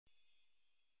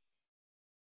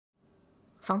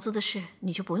房租的事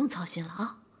你就不用操心了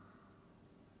啊。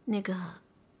那个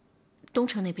东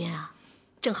城那边啊，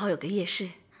正好有个夜市，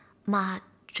妈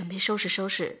准备收拾收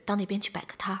拾，到那边去摆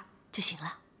个摊儿就行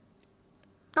了。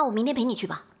那我明天陪你去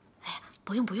吧。哎呀，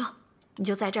不用不用，你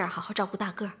就在这儿好好照顾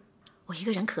大个儿，我一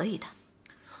个人可以的。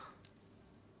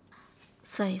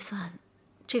算一算，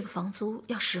这个房租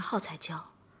要10号才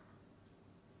交，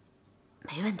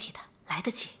没问题的，来得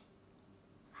及。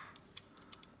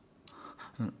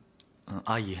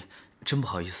阿姨，真不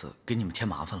好意思给你们添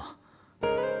麻烦了。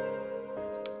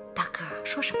大个儿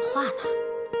说什么话呢？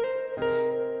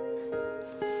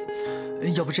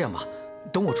要不这样吧，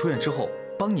等我出院之后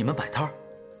帮你们摆摊儿，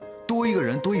多一个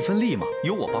人多一分力嘛，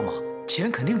有我帮忙，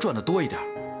钱肯定赚得多一点。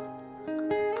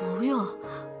不用，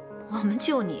我们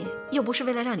救你又不是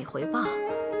为了让你回报，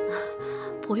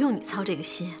不用你操这个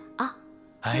心啊。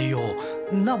哎呦，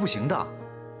那不行的。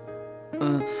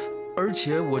而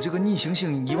且我这个逆行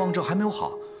性遗忘症还没有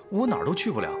好，我哪儿都去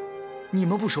不了。你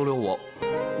们不收留我，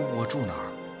我住哪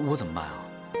儿？我怎么办啊？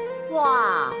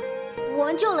哇，我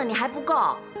们救了你还不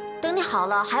够，等你好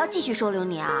了还要继续收留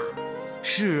你啊？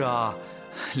是啊，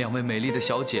两位美丽的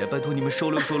小姐，拜托你们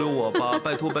收留我吧，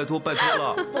拜托拜托拜托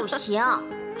了。不行，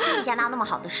天底下哪有那么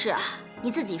好的事？你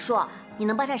自己说，你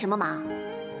能帮上什么忙？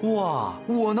哇，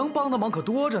我能帮的忙可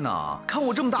多着呢。看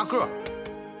我这么大个儿，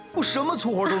我什么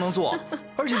粗活都能做，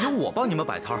而且有我帮你们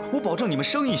摆摊儿，我保证你们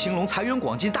生意兴隆，财源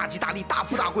广进，大吉大利，大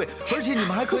富大贵。而且你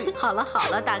们还可以……好了好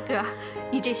了，大个儿，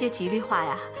你这些吉利话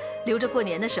呀，留着过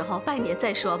年的时候拜年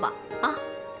再说吧。啊，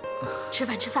吃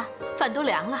饭吃饭，饭都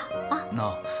凉了啊。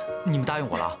那你们答应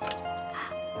我了。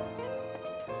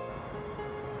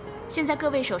现在各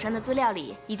位手上的资料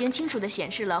里已经清楚地显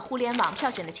示了互联网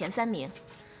票选的前3名。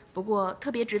不过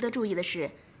特别值得注意的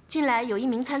是，近来有1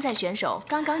名参赛选手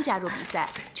刚刚加入比赛，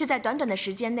却在短短的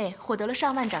时间内获得了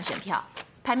上万张选票，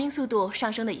排名速度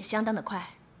上升的也相当的快。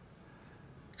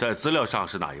在资料上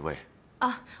是哪一位？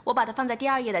啊，我把它放在第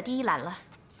2页的第1栏了。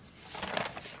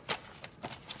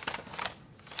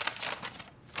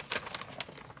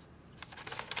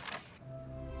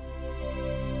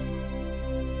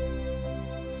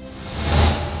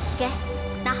给，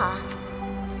拿好了。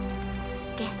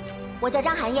给，我叫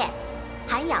张涵雁，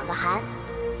涵养的涵，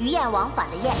鱼雁往返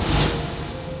的雁。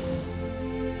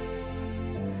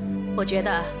我觉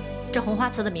得这红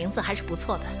花瓷的名字还是不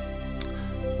错的。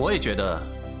我也觉得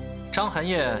张涵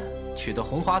雁取的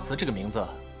红花瓷这个名字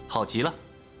好极了。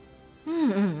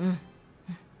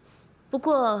不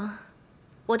过，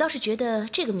我倒是觉得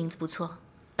这个名字不错，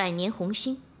百年红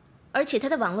星，而且它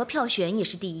的网络票选也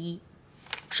是第1，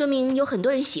说明有很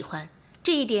多人喜欢，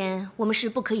这一点我们是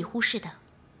不可以忽视的。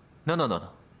No，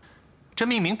 这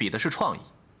命名比的是创意，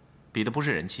比的不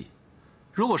是人气。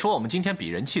如果说我们今天比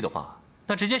人气的话，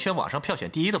那直接选网上票选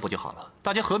第1的不就好了？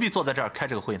大家何必坐在这儿开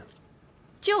这个会呢？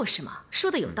就是嘛，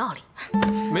说的有道理。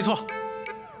没错，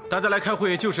大家来开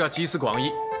会就是要集思广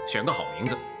益，选个好名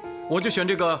字。我就选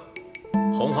这个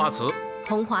红花瓷。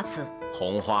红花瓷。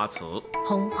红花瓷。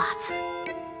红花瓷。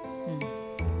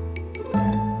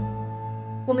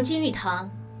我们金玉堂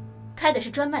开的是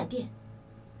专卖店，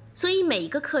所以每一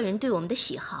个客人对我们的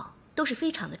喜好都是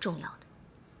非常的重要的。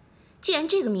既然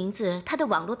这个名字它的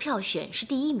网络票选是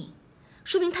第1名，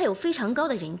说明它有非常高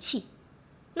的人气，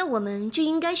那我们就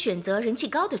应该选择人气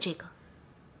高的这个。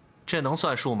这能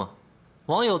算数吗？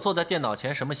网友坐在电脑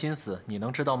前什么心思，你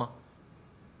能知道吗？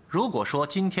如果说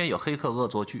今天有黑客恶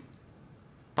作剧，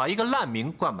把一个烂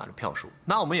名灌满了票数，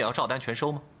那我们也要照单全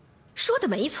收吗？说的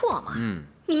没错嘛。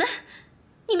你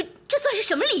们这算是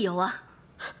什么理由啊？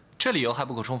这理由还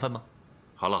不够充分吗？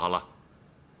好了，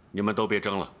你们都别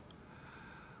争了。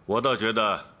我倒觉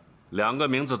得2个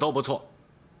名字都不错。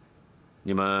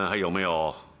你们还有没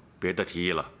有别的提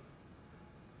议了？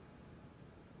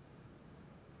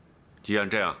既然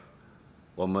这样，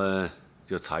我们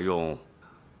就采用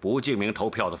不记名投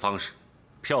票的方式，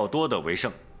票多的为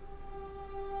胜。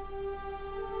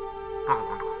报告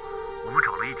公主，我们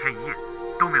找了1天1夜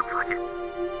都没有发现，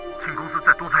请公司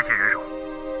再多派些人手。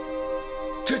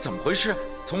这怎么回事？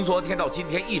从昨天到今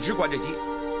天一直关着机。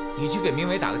你去给明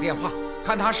伟打个电话，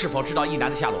看他是否知道一男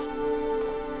的下落。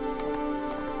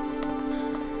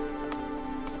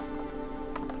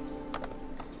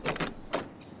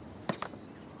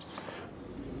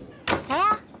来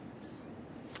呀，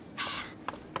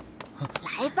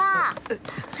来吧，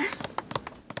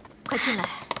快进来。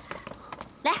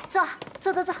来坐，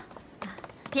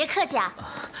别客气啊，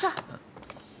坐。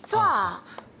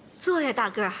坐呀，大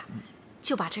个儿，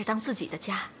就把这儿当自己的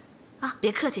家，啊，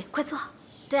别客气，快坐。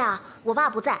对啊，我爸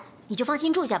不在，你就放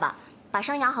心住下吧。把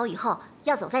伤养好以后，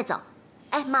要走再走。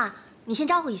哎，妈，你先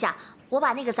招呼一下，我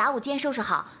把那个杂物间收拾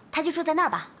好，他就住在那儿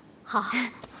吧。好。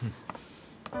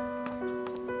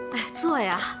哎，坐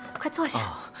呀，快坐下。哦，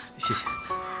谢谢。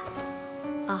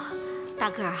哦，大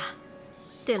个儿啊，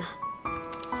对了，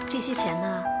这些钱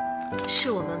呢，是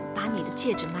我们把你的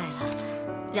戒指卖了，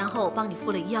然后帮你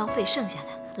付了医药费剩下的。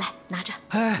来，拿着。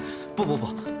哎，不，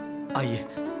阿姨，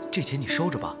这钱你收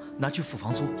着吧，拿去付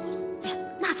房租。哎呀，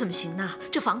那怎么行呢？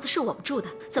这房子是我们住的，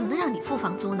怎么能让你付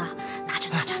房租呢？拿着。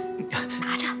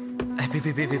哎，别，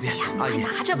阿姨，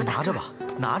拿着吧，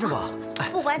拿着吧。哎，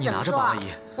不管怎么说，阿姨，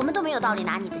我们都没有道理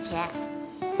拿你的钱。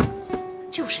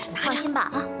就是拿着。放心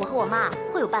吧，我和我妈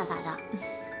会有办法的。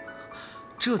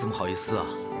这怎么好意思啊？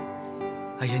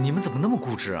哎呀，你们怎么那么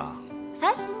固执啊？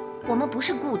哎，我们不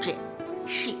是固执，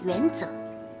是原则。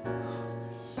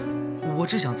我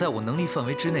只想在我能力范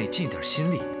围之内尽一点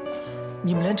心力，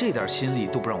你们连这点心力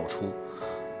都不让我出。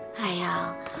哎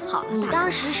呀，好了，你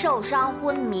当时受伤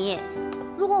昏迷，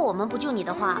如果我们不救你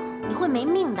的话，你会没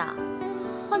命的。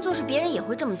换做是别人也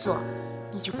会这么做，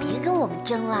你就别跟我们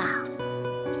争啦。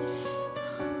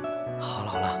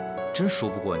好了，真说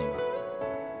不过你们。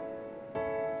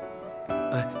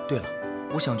哎，对了，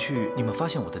我想去你们发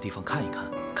现我的地方看一看，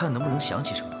看能不能想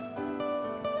起什么。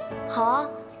好啊。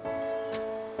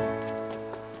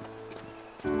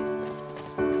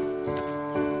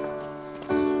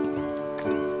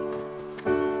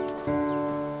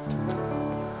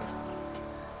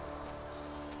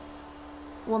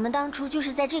我们当初就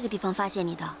是在这个地方发现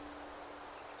你的。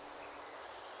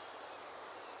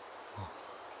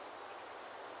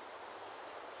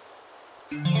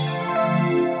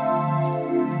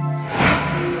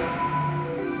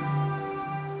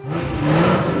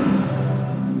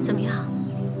怎么样？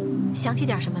想起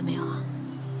点什么没有啊？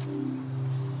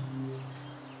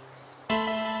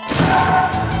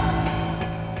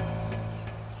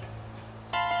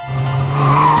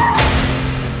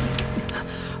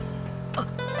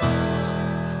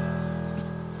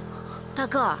大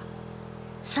个儿，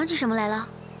想起什么来了？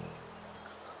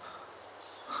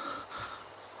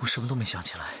我什么都没想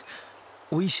起来，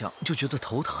我一想就觉得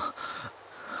头疼。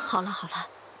好了，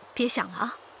别想了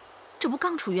啊，这不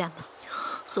刚出院吗？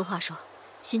俗话说，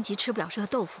心急吃不了热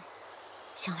豆腐。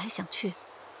想来想去，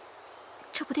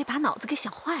这不得把脑子给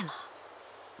想坏了。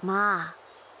妈，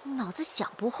脑子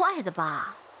想不坏的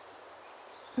吧？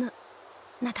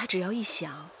那他只要一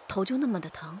想，头就那么的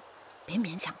疼，别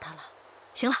勉强他了。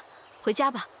行了，回家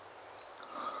吧。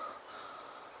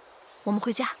我们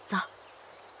回家，走。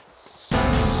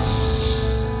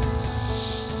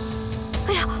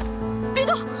哎呀，别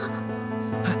动！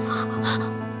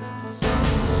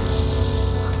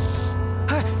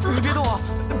哎，你别动啊，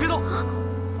别动！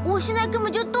我现在根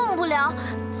本就动不了，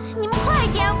你们快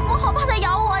一点，我好怕它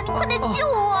咬我，你快点救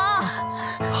我！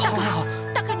好，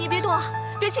大哥，你别动，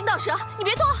别轻到蛇，你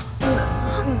别动。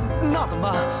那怎么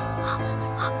办？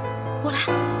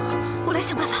我来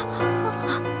想办法。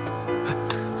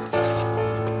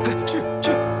哎，去！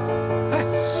哎，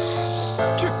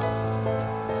去！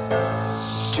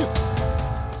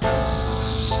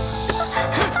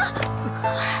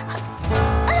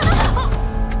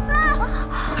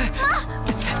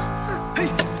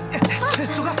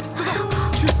走开！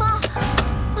去！妈，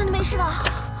你没事吧？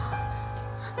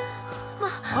妈！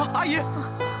啊，阿姨，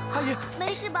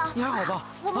没事吧？你还好吧？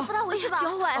我们扶她回去吧。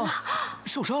脚崴了，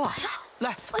受伤了，来！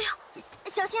哎呀，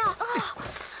小心啊！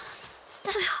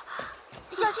哎呀，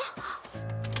小心！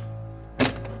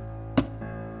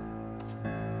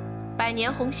百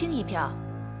年红星一票。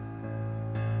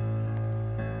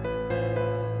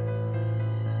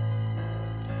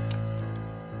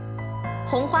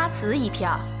红花瓷一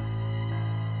票。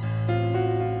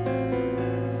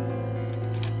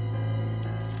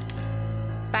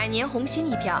百年红星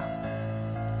一票。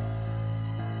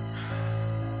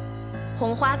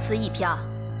红花瓷一票。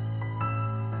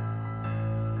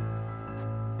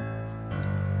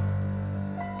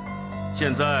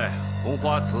现在红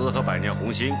花瓷和百年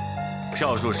红星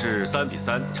票数是3比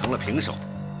3，成了平手。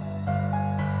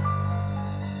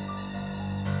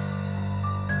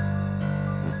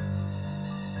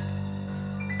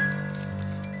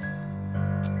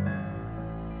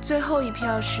最后一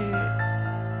票是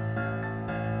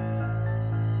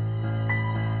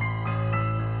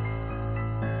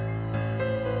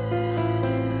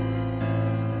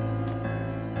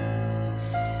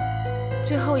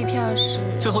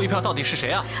最后一票到底是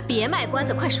谁啊？别卖关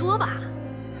子，快说吧。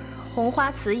红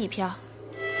花瓷一票。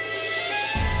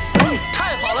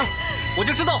太好了，我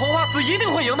就知道红花瓷一定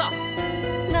会赢的。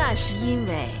那是因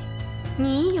为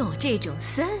你有这种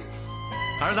sense。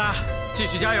儿子，继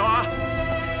续加油啊！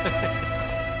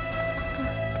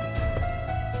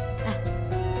哎，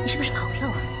你是不是跑票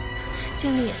啊？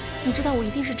经理，你知道我一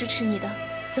定是支持你的。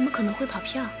怎么可能会跑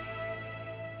票？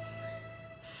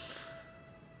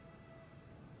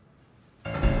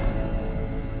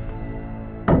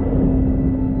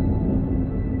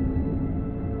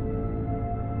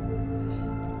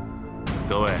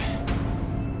各位，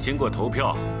经过投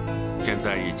票，现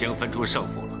在已经分出胜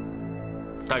负了。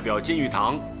代表金玉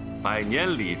堂100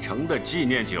年里程的纪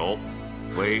念酒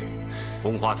为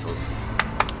红花瓷，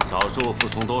少数服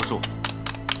从多数。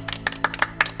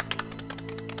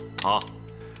好，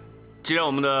既然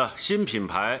我们的新品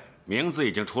牌名字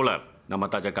已经出来了，那么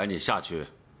大家赶紧下去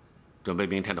准备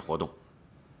明天的活动。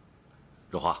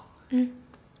若华，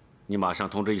你马上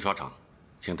通知印刷厂，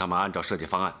请他们按照设计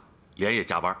方案连夜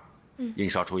加班，印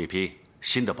刷出一批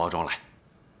新的包装来。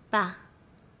爸，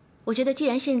我觉得既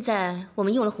然现在我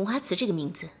们用了红花瓷这个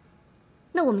名字，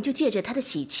那我们就借着它的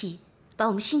喜气，把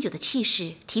我们新酒的气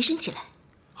势提升起来。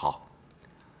好，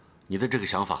你的这个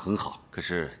想法很好，可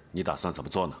是你打算怎么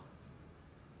做呢？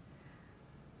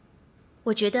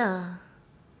我觉得，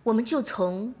我们就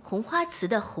从红花瓷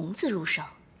的“红”字入手，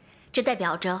这代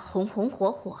表着红红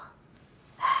火火。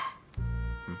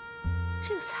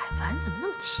这个采凡怎么那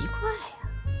么奇怪呀？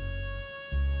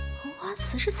红花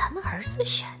瓷是咱们儿子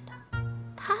选的，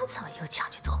他怎么又抢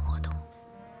去做活动？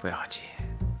不要紧，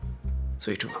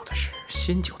最重要的是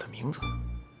新酒的名字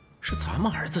是咱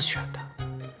们儿子选的。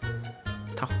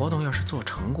他活动要是做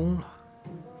成功了，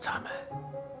咱们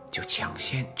就抢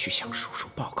先去向叔叔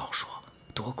报告说，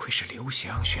多亏是刘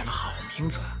翔选了好名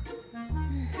字。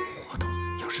活动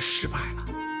要是失败了，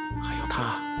还有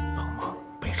他帮忙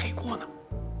背黑锅呢。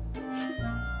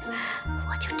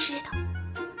我就知道，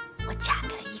我嫁给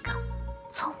了一个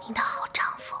聪明的好丈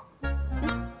夫。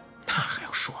那还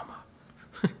要说吗？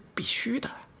哼，必须的。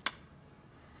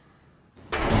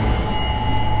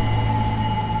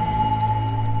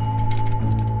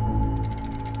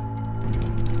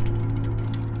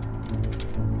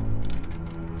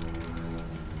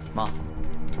妈，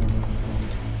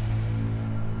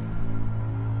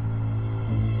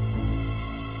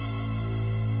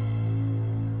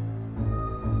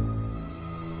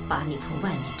把你从外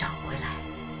面找回来，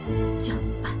叫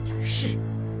你办点事，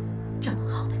这么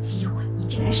好的机会，你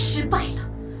竟然失败了，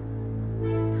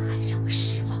太让我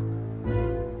失望。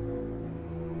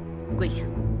跪下，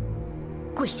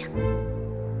跪下！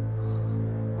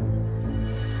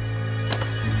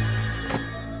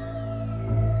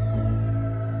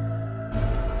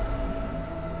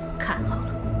看好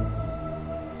了，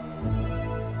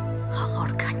好好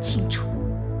的看清楚，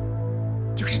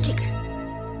就是这个人，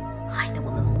害得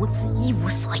我们母子一无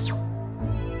所有，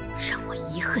让我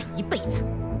遗恨一辈子。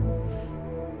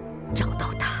找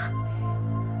到他，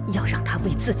要让他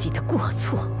为自己的过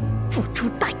错付出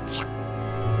代价。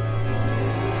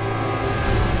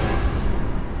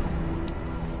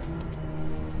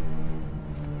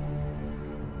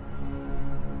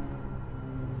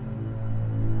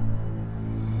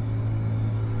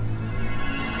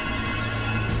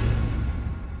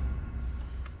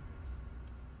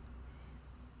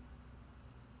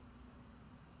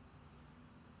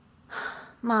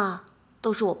妈，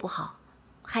都是我不好，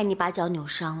害你把脚扭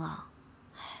伤了。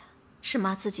是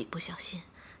妈自己不小心，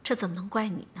这怎么能怪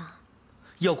你呢？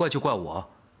要怪就怪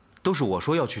我，都是我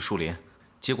说要去树林，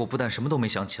结果不但什么都没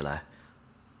想起来，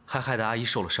还害得阿姨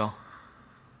受了伤。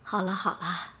好了好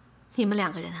了，你们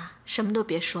两个人啊，什么都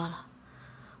别说了，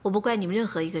我不怪你们任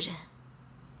何一个人，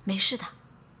没事的。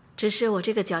只是我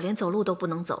这个脚连走路都不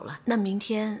能走了，那明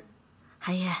天，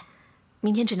韩爷，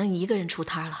明天只能你一个人出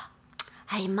摊了。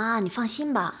哎呀妈，你放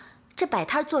心吧，这摆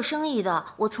摊做生意的，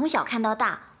我从小看到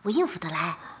大，我应付得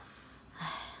来。哎，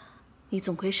你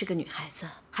总归是个女孩子，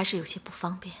还是有些不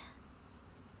方便。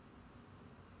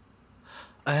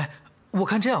哎，我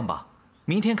看这样吧，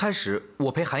明天开始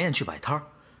我陪韩燕去摆摊儿，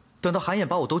等到韩燕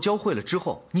把我都教会了之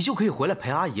后，你就可以回来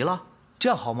陪阿姨了，这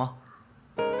样好吗？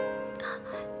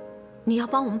你要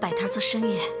帮我们摆摊做生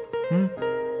意？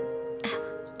哎呀，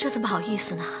这怎么好意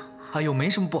思呢？哎呦，没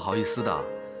什么不好意思的。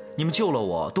你们救了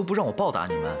我，都不让我报答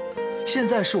你们，现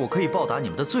在是我可以报答你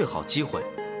们的最好机会，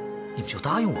你们就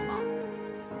答应我吗？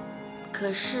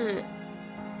可是，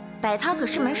摆摊可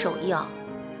是门手艺哦，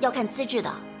要看资质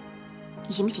的，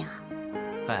你行不行啊？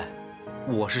哎，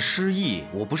我是失忆，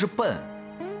我不是笨，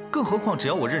更何况只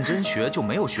要我认真学，就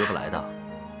没有学不来的。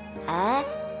哎，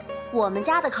我们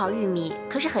家的烤玉米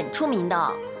可是很出名的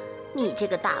哦，你这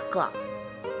个大个儿，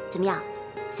怎么样，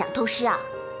想偷师啊？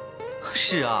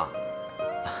是啊。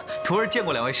徒儿见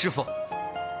过两位师傅。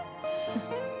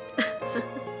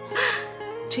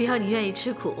只要你愿意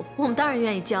吃苦，我们当然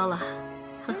愿意教了。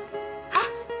哎，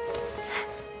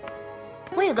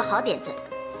我有个好点子，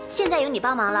现在有你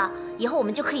帮忙了，以后我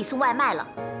们就可以送外卖了。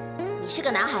你是个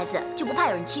男孩子，就不怕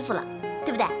有人欺负了，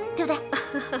对不对？对不对？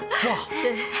哇，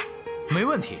对，没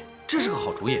问题，这是个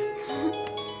好主意。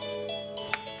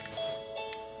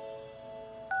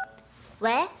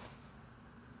喂，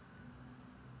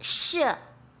是，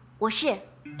我是。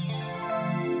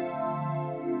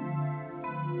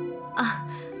啊，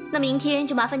那明天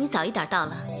就麻烦你早一点到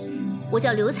了。我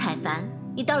叫刘采凡，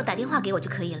你到了打电话给我就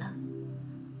可以了。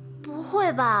不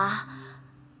会吧？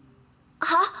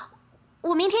好，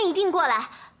我明天一定过来。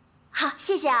好，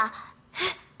谢谢啊。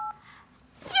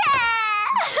耶！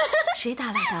谁打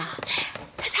来的？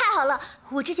太好了，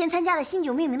我之前参加了新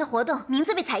酒命名的活动，名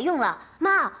字被采用了。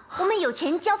妈，我们有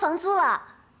钱交房租了。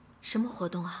什么活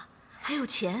动啊？还有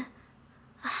钱？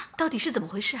到底是怎么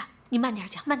回事啊？你慢点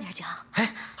讲，慢点讲。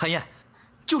哎，涵雁，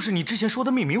就是你之前说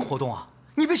的命名活动啊，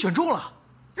你被选中了。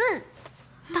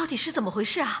到底是怎么回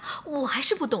事啊？我还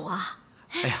是不懂啊。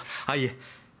哎呀，阿姨，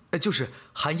就是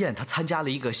涵雁她参加了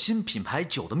一个新品牌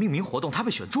酒的命名活动，她被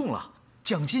选中了，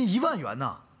奖金1万元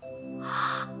呢。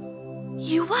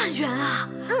1万元啊！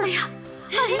哎呀，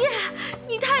涵雁，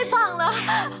你太棒了！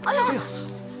哎呀，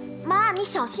妈，你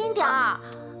小心点儿。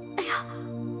哎呀，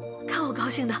看我高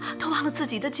兴的都忘了自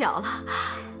己的脚了。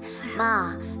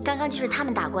妈，刚刚就是他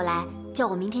们打过来，叫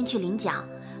我明天去领奖，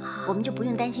我们就不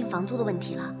用担心房租的问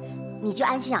题了，你就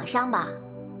安心养伤吧。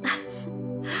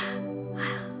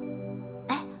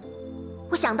哎，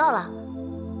我想到了。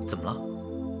怎么了？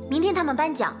明天他们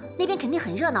颁奖，那边肯定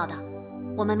很热闹的，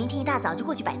我们明天一大早就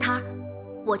过去摆摊儿，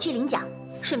我去领奖，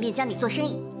顺便教你做生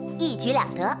意，一举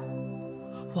两得。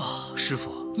哇，师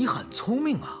傅，你很聪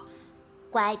明啊！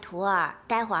乖徒儿，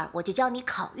待会儿我就教你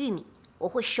烤玉米，我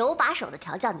会手把手的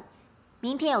调教你。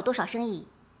明天有多少生意，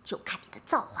就看你的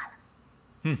造化了。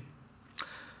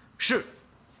是，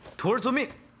徒儿遵命。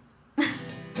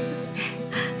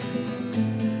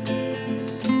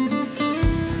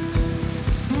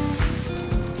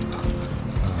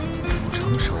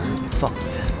成熟放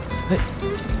远。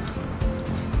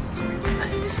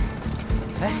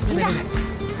哎，停着。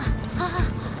好。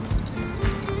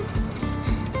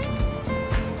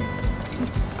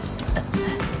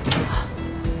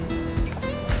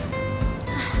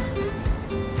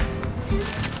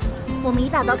我们一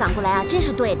大早赶过来啊，真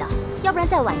是对的，要不然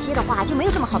再晚些的话就没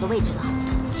有这么好的位置了。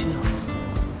这样，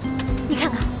你看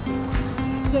看，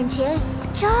眼前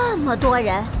这么多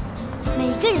人，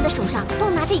每个人的手上都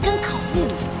拿着一根烤玉米，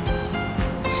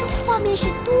这画面是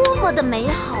多么的美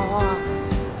好啊！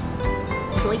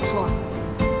所以说，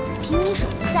凭你手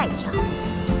艺再强，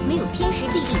没有天时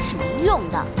地利是没用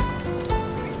的。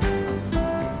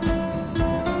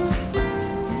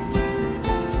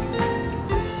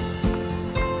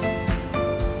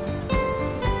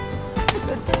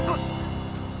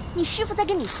你师傅在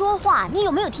跟你说话，你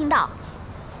有没有听到？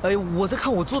哎，我在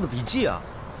看我做的笔记啊，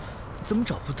怎么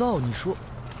找不到？你说，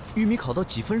玉米烤到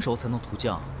几分熟才能涂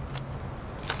酱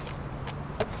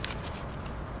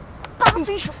？8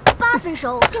分熟，8分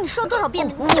熟。跟你说多少遍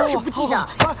了，你就是不记得，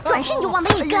转身你就忘得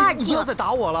一干二净。你不要再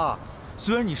打我了，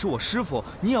虽然你是我师傅，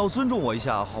你也要尊重我一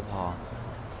下，好不好？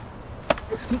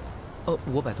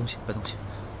我摆东西，摆东西。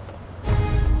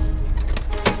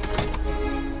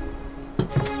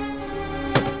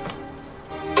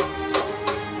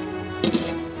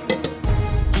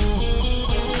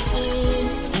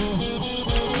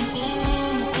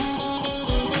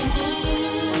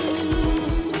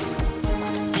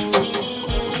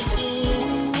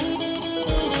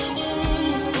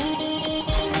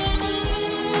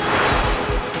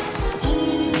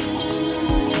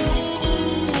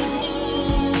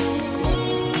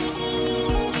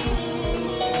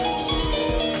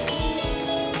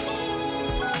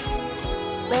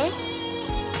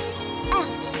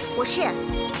我是。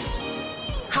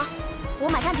好，我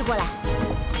马上就过来。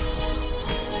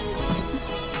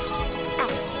哎，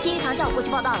金玉堂叫我过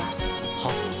去报道了。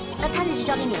好，那摊子就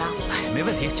交给你了。哎，没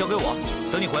问题，交给我。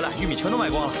等你回来，玉米全都卖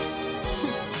光了。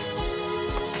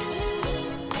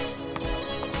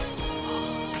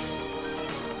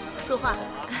若画，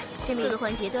这每个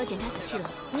环节都要检查仔细了。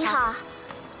你好。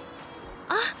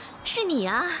啊，是你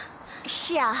啊！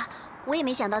是啊，我也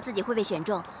没想到自己会被选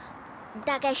中。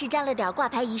大概是沾了点挂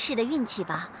牌仪式的运气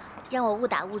吧，让我误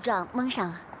打误撞蒙上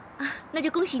了。啊，那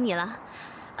就恭喜你了。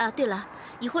对了，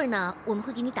一会儿呢，我们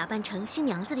会给你打扮成新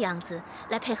娘子的样子，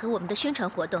来配合我们的宣传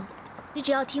活动。你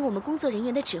只要听我们工作人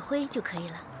员的指挥就可以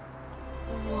了。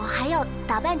我还要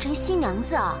打扮成新娘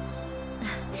子啊？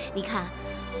你看，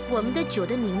我们的酒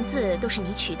的名字都是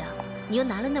你取的，你又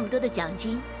拿了那么多的奖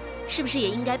金，是不是也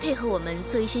应该配合我们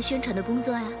做一些宣传的工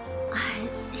作呀？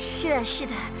是的，是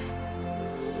的。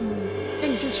那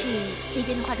你就去那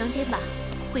边的化妆间吧，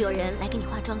会有人来给你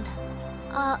化妆的。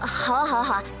好啊，好啊，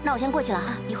好啊，那我先过去了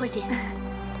啊，一会儿见。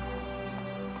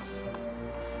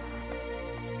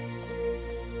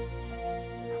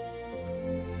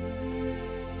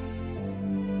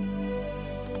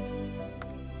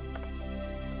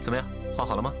怎么样，画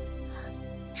好了吗？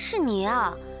是你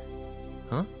啊？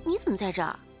嗯？你怎么在这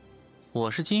儿？我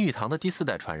是金玉堂的第4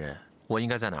代传人，我应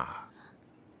该在哪儿？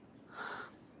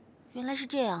原来是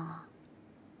这样啊。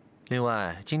另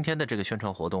外，今天的这个宣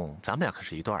传活动，咱们俩可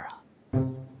是一对儿啊。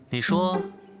你说，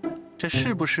这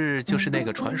是不是就是那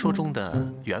个传说中的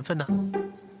缘分呢？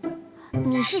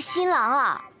你是新郎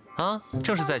啊？啊，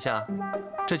正是在下，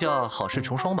这叫好事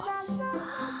成双吧。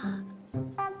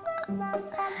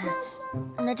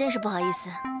那真是不好意思，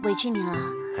委屈您了。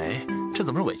哎，这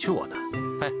怎么是委屈我呢？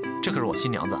哎，这可是我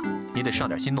新娘子，你得上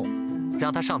点心动，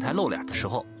让她上台露脸的时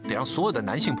候，得让所有的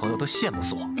男性朋友都羡慕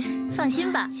死我。放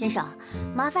心吧，先生，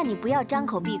麻烦你不要张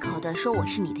口闭口的说我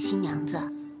是你的新娘子，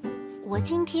我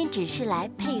今天只是来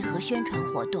配合宣传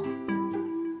活动。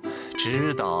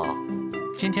知道，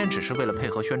今天只是为了配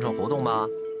合宣传活动吗？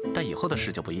但以后的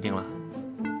事就不一定了。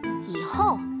以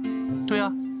后？对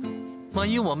啊。万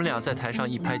一我们俩在台上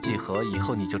一拍即合，以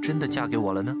后你就真的嫁给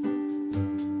我了呢？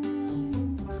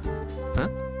嗯，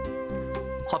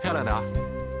画漂亮点儿。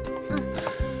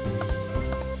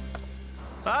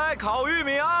来，烤玉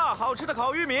米啊，好吃的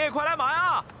烤玉米，快来买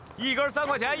啊！1根3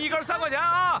块钱，1根3块钱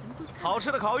啊！好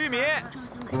吃的烤玉米，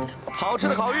好吃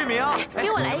的烤玉米啊！给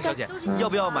我来一根。小姐，要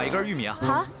不要买1根玉米啊？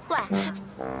好。喂，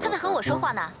他在和我说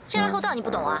话呢，先来后到你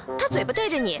不懂啊？他嘴巴对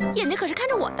着你，眼睛可是看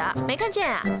着我的，没看见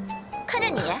啊？看着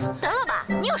你，得了吧，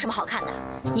你有什么好看的？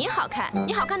你好看，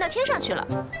你好看到天上去了。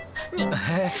你，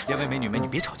哎，两位美女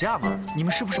别吵架嘛，你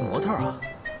们是不是模特啊？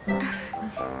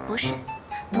不是。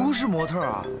不是模特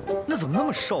啊？那怎么那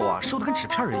么瘦啊？瘦得跟纸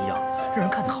片人一样，让人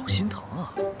看得好心疼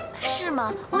啊！是吗？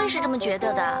我也是这么觉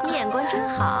得的。你眼光真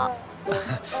好。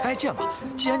哎，这样吧，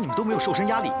既然你们都没有瘦身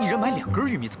压力，一人买2根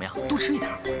玉米怎么样？多吃一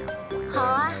点。好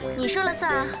啊，你说了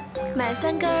算啊。买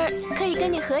3根可以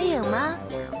跟你合影吗？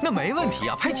那没问题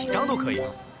啊，拍几张都可以。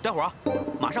待会儿啊，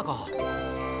马上烤好。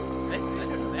哎，来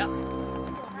点什么呀？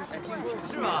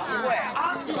是吗？不会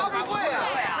啊？不会啊？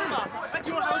是吗？哎，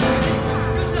听说还有真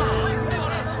的？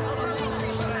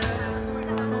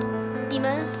你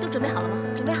们都准备好了吗？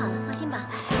准备好了，放心吧。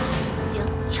行，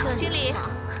经理啊，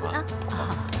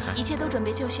一切都准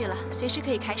备就绪了，随时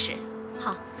可以开始。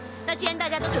好，那既然大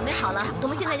家都准备好了，我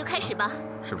们现在就开始吧。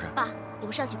是不是？爸，我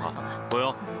们上去吧，走吧。不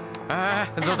用。哎，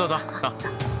走走走啊！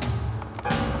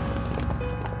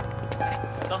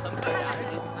都很可爱。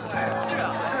是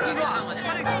啊，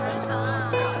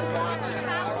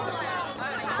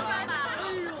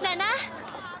奶奶，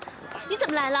你怎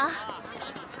么来了？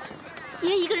爷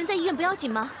爷一个人在医院不要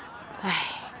紧吗？哎，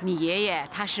你爷爷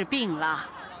他是病了，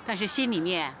但是心里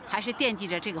面还是惦记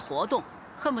着这个活动，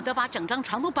恨不得把整张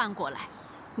床都搬过来。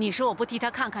你说我不替他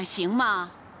看看行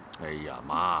吗？哎呀，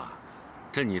妈，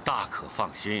这你大可放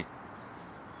心，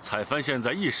采凡现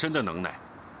在一身的能耐，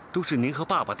都是您和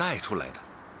爸爸带出来的，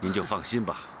您就放心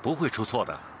吧，不会出错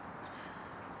的。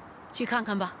去看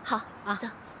看吧。好啊，走。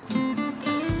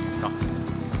走。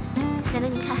奶奶，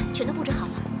你看，全都布置好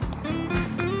了。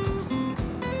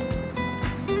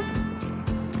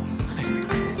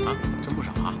啊，真不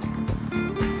少啊！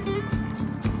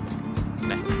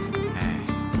来，哎，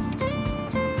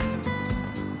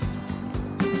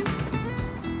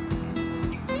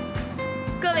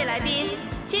各位来宾，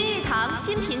金玉堂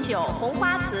新品酒红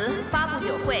花瓷发布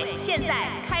酒会现在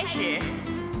开始，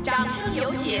掌声有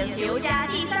请刘家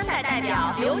第3代代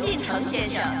表刘进成先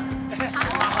生。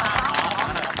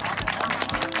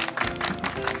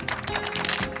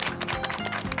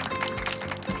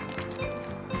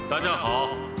大家好，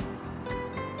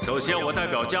首先我代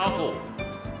表家父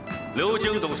刘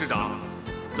经董事长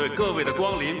对各位的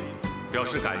光临表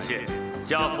示感谢。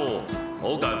家父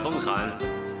偶感风寒，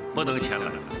不能前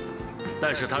来，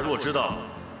但是他若知道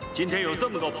今天有这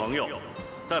么多朋友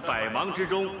在百忙之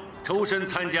中抽身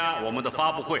参加我们的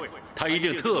发布会，他一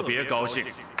定特别高兴。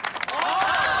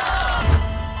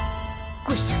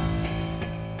跪下，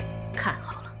看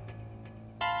好了，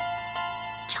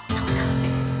找到他，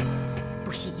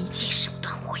不惜一切手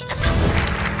段毁了他。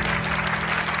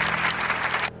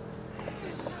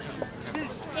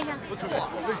先生，不错，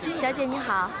小姐你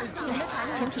好，来，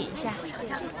请品一下。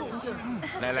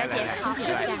来小姐，请品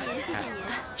一下，谢谢您。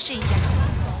试一下。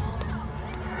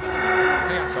哎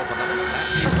呀，小伙子，来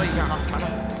试喝一下啊，尝尝，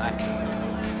来。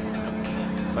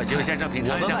把几位先生品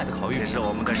尝一下，这是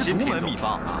我们的新品秘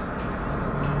方啊。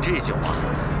这酒啊，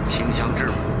清香质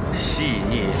朴，细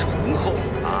腻醇厚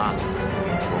啊，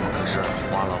我们可是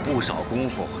花了不少功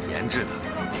夫研制的。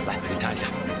来品尝一下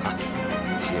啊。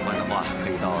喜欢的话可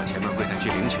以到前面柜台去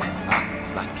领取啊。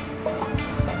来，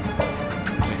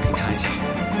品尝一下。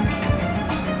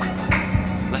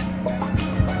来，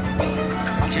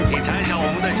请品尝一下我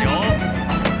们的酒。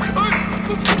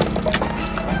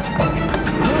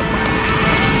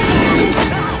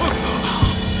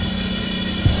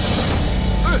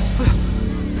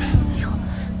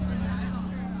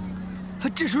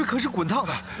这水可是滚烫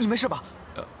的，你没事吧？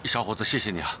小伙子，谢谢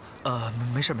你啊。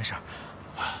没事没事。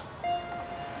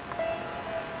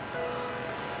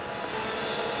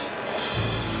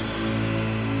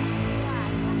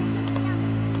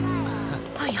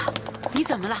哎呀，你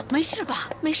怎么了？没事吧？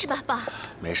没事吧，爸？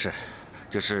没事，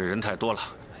就是人太多了，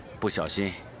不小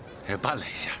心绊了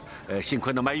一下。幸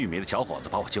亏那卖玉米的小伙子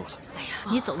把我救了。哎呀，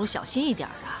你走路小心一点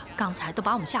啊！刚才都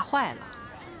把我们吓坏了。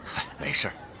没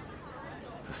事。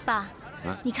爸。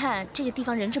你看这个地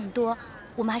方人这么多，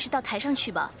我们还是到台上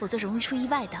去吧，否则容易出意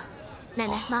外的。奶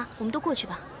奶、妈，我们都过去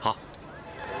吧。好。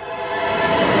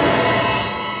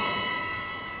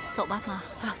走吧，妈。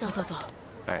啊，走走走。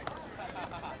哎。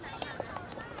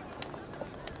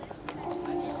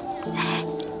哎，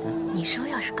你说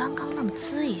要是刚刚那么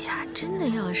滋一下，真的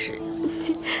要是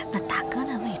那大哥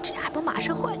那位置，还不马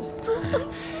上换你坐？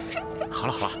好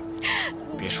了好了，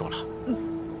别说了。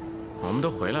我们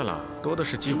都回来了，多的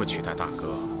是机会取代大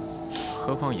哥。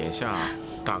何况眼下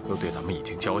大哥对咱们已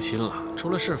经交心了，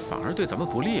出了事反而对咱们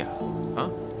不利啊！啊，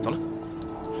走了。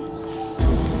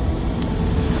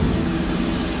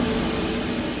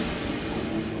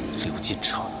刘进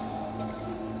城，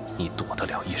你躲得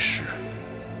了一时，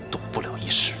躲不了一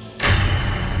世。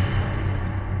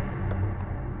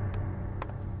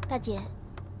大姐，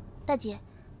大姐。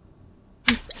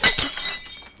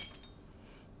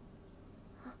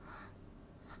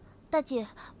大姐，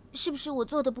是不是我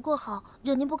做的不够好，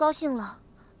惹您不高兴了？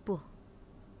不，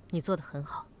你做得很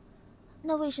好。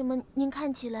那为什么您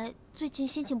看起来最近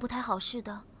心情不太好似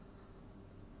的？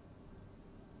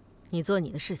你做你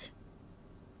的事情，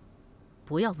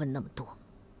不要问那么多。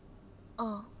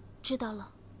哦，知道了。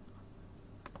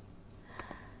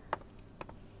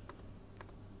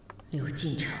刘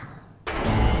进城，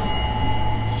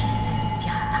现在你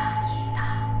家大业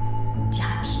大，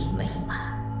家庭美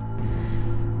满。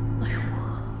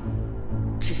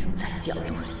只能在角落里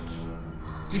面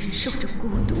忍受着孤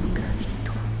独跟病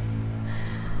痛，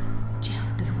这样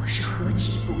对我是何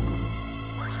其不公！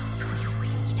我要摧毁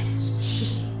你的一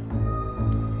切。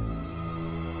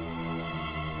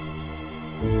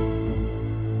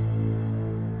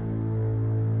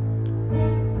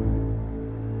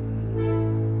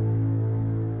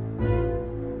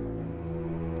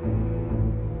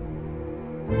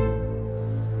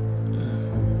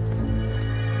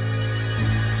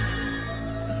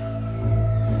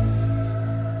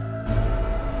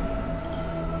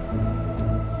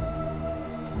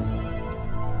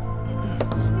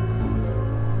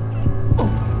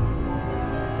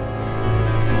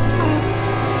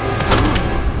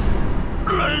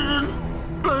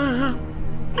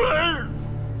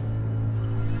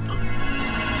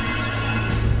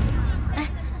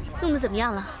怎么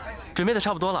样了？准备的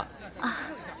差不多了。啊，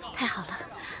太好了！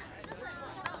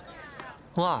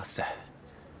哇塞，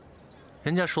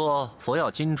人家说佛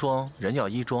要金装，人要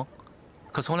衣装，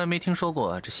可从来没听说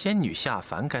过这仙女下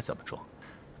凡该怎么装。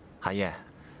韩燕，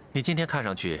你今天看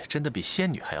上去真的比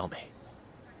仙女还要美。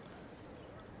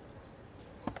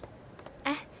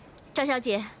哎，张小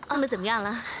姐，弄得怎么样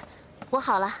了？我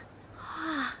好了。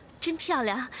哇，真漂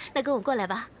亮！那跟我过来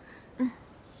吧。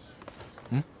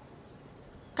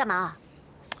干嘛？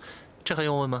这还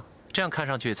用问吗？这样看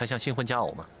上去才像新婚佳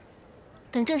偶吗？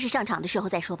等正式上场的时候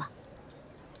再说吧。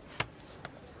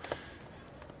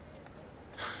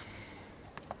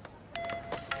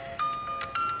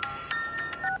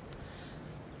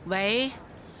喂？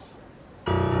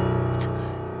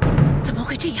怎么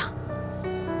会这样？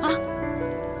啊！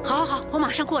好，好，好，我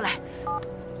马上过来。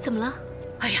怎么了？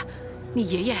哎呀，你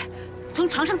爷爷从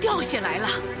床上掉下来了。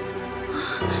啊，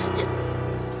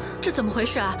这怎么回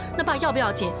事啊？那爸要不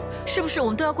要紧？是不是我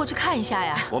们都要过去看一下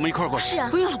呀？我们一块儿过去。是啊，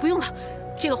不用了，不用了，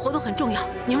这个活动很重要，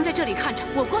你们在这里看着，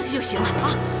我过去就行了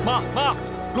啊。妈，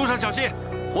路上小心，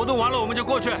活动完了我们就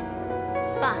过去。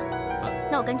爸，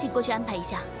那我赶紧过去安排一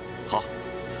下。好。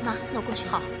妈，那我过去。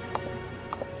好。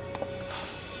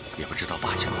也不知道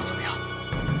爸情况怎么样。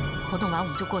活动完我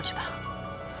们就过去吧。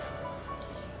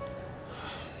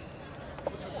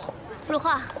若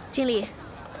画，经理，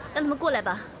让他们过来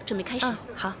吧，准备开始。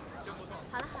好。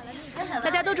大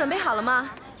家都准备好了吗？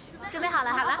准备好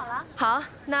了，好了。好，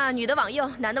那女的往右，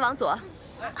男的往左。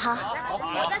好。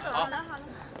我再走。好了。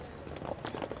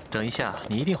等一下，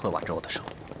你一定会挽着我的手。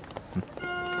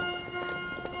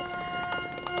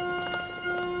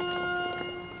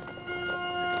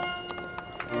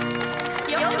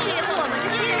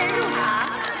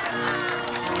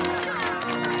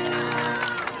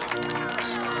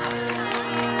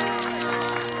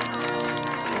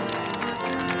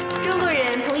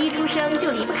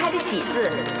喜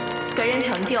字，个人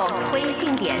成就、婚姻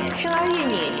庆典、生儿育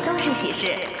女都是喜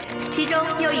事，其中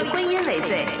又以婚姻为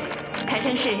最，堪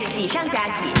称是喜上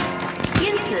加喜。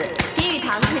因此，金玉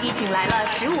堂特地请来了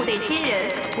15对新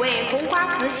人，为红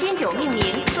花瓷新酒命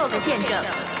名做个见证。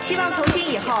希望从今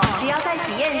以后，只要在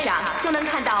喜宴上就能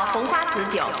看到红花瓷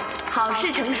酒，好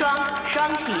事成双，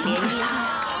双喜联姻。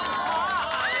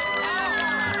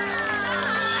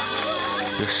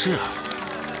也是啊，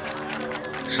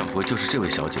上回就是这位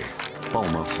小姐帮我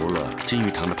们扶了金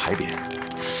玉堂的牌匾，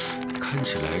看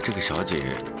起来这个小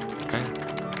姐，哎，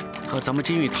和咱们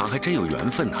金玉堂还真有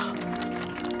缘分呐。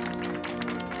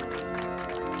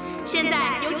现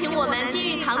在有请我们金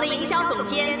玉堂的营销总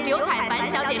监刘采凡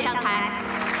小姐上台。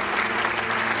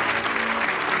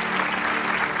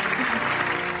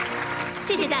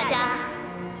谢谢大家。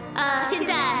现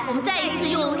在我们再一次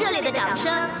用热烈的掌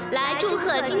声来祝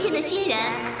贺今天的新人。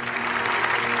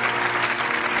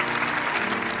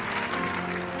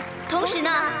同时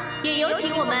呢，也有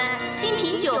请我们新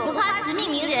品酒红花瓷命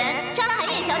名人张涵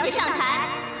雁小姐上台。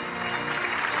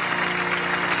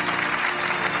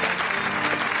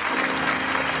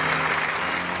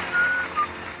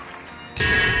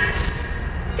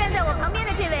站在我旁边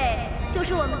的这位就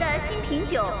是我们的新品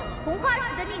酒红花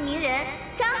瓷的命名人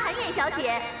张涵雁小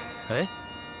姐。哎，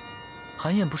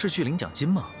涵雁不是去领奖金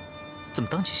吗？怎么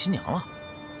当起新娘了？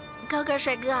高个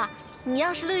帅哥，你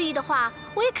要是乐意的话，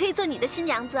我也可以做你的新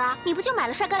娘子啊！你不就买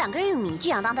了帅哥2根玉米，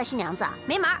就想当他新娘子？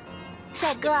没门儿！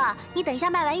帅哥，你等一下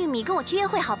卖完玉米跟我去约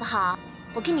会好不好？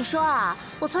我跟你说啊，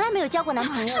我从来没有交过男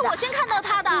朋友的。是我先看到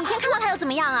他的。你先看到他又怎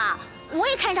么样啊？我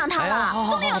也看上他了。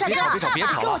好，别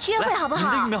吵，跟我去约会好不好？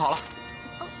你的玉米好了。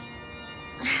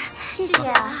谢谢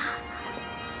啊。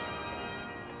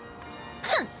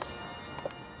哼。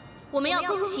我们要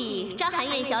恭喜张涵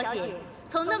雁小姐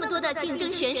从那么多的竞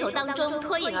争选手当中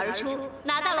脱颖而出，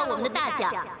拿到了我们的大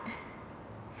奖。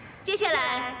接下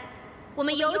来，我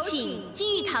们有请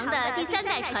金玉堂的第3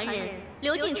代传人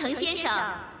刘敬成先生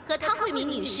和汤慧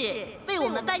敏女士为我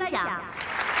们颁奖。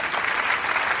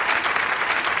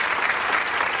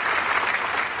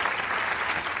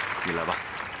你来吧。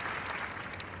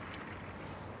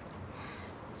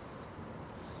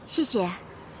谢谢，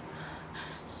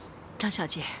张小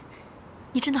姐。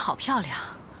你真的好漂亮，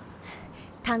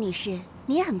汤女士，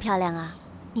你也很漂亮啊！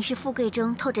你是富贵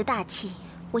中透着大气，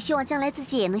我希望将来自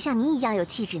己也能像你一样有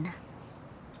气质呢。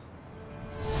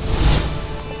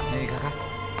你看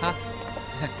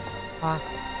看，啊，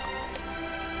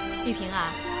玉萍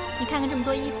啊，你看看这么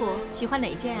多衣服，喜欢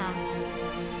哪件啊？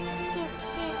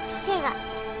这个。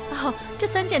哦，这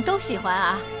3件都喜欢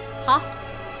啊。好，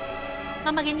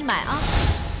妈妈给你买啊。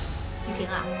玉萍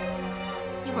啊。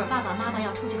一会儿爸爸妈妈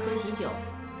要出去喝喜酒，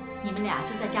你们俩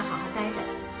就在家好好待着，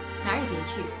哪儿也别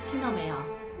去，听到没有？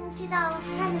知道了，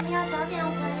那你们要早点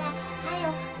回来。还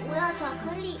有，我要巧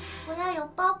克力，我要有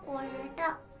包果仁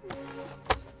的。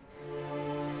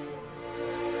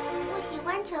我喜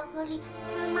欢巧克力，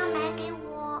妈妈买给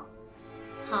我。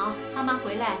好，妈妈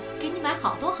回来给你买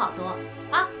好多好多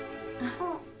啊。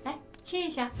来亲一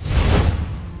下。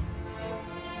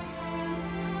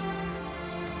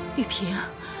玉萍。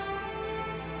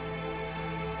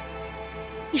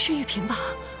你是玉萍吧？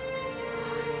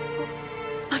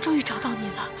妈终于找到你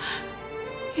了，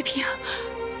玉萍，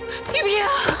玉萍，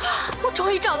我终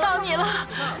于找到你了，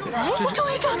我终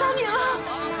于找到你了，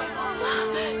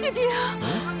玉萍，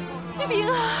玉萍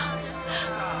啊，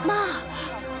妈，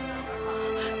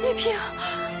玉萍，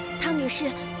汤女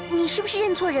士，你是不是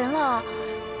认错人了？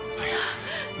哎呀，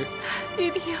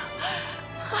玉萍，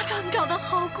妈找你找得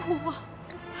好苦啊，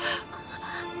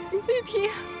玉萍。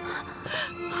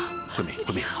慧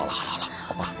敏，好了，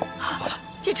好了。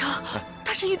锦城，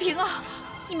她是玉萍啊，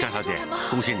你没张小姐，吗？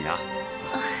恭喜你啊！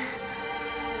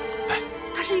哎，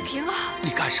她是玉萍啊！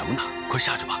你干什么呢？快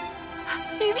下去吧。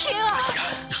玉萍啊！哎呀，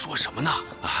你说什么呢？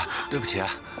啊，对不起啊。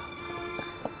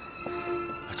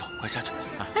走，快下去。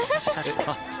下去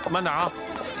啊，慢点啊。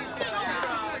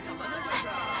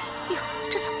哎呦，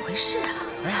这怎么回事啊？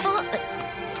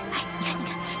哎，你看，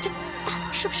这大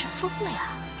嫂是不是疯了呀？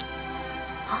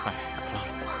啊！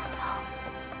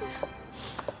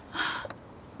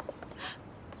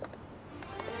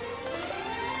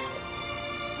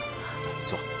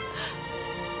坐。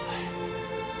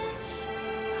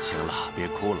行了，别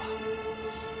哭了。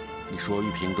你说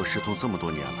玉萍都失踪这么多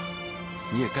年了，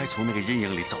你也该从那个阴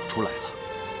影里走出来了。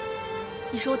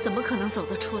你说我怎么可能走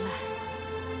得出来？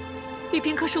玉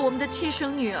萍可是我们的亲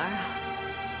生女儿啊！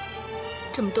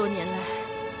这么多年来，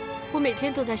我每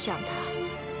天都在想她。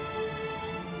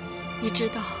你知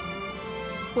道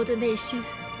我的内心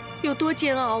有多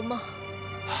煎熬吗？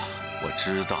我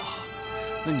知道，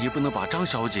那你不能把张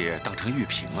小姐当成玉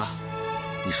萍啊！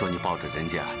你说你抱着人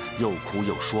家又哭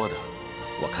又说的，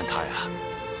我看她呀，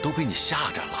都被你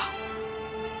吓着了。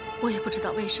我也不知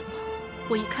道为什么，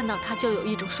我一看到她就有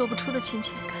一种说不出的亲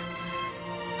切感。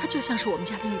她就像是我们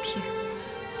家的玉萍，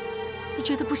你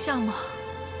觉得不像吗？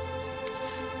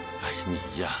哎，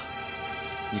你呀，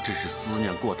你这是思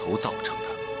念过头造成的。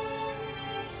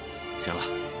行了，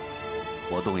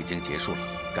活动已经结束了，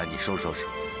赶紧收拾收拾，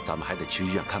咱们还得去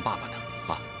医院看爸爸呢。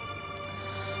啊，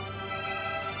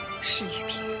是玉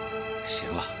萍。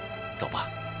行了，走吧。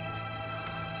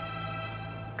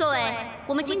各位，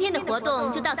我们今天的活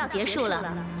动就到此结束了，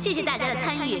谢谢大家的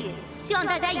参与，希望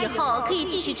大家以后可以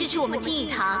继续支持我们金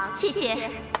玉堂，谢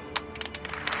谢。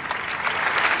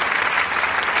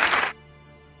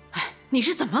哎，你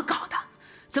是怎么搞的？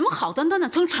怎么好端端的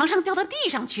从床上掉到地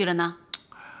上去了呢？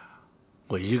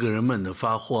我一个人闷得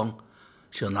发慌，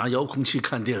想拿遥控器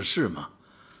看电视嘛，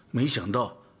没想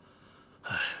到，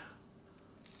哎，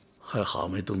还好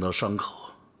没动到伤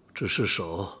口，只是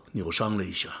手扭伤了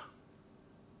一下。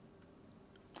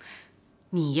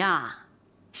你呀，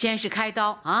先是开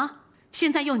刀啊，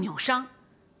现在又扭伤，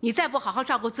你再不好好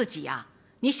照顾自己呀，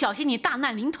你小心你大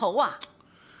难临头啊！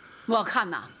我看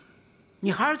呐，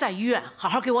你还是在医院好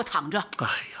好给我躺着。哎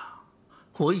呀，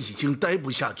我已经待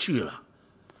不下去了，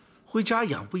回家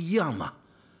养不一样吗？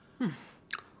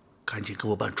赶紧给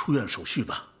我办出院手续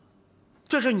吧。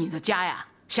这是你的家呀，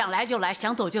想来就来，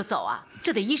想走就走啊，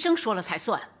这得医生说了才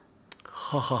算。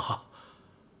好，好，好，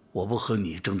我不和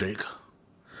你争这个。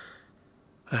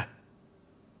哎，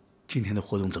今天的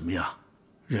活动怎么样？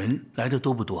人来的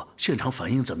多不多？现场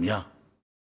反应怎么样？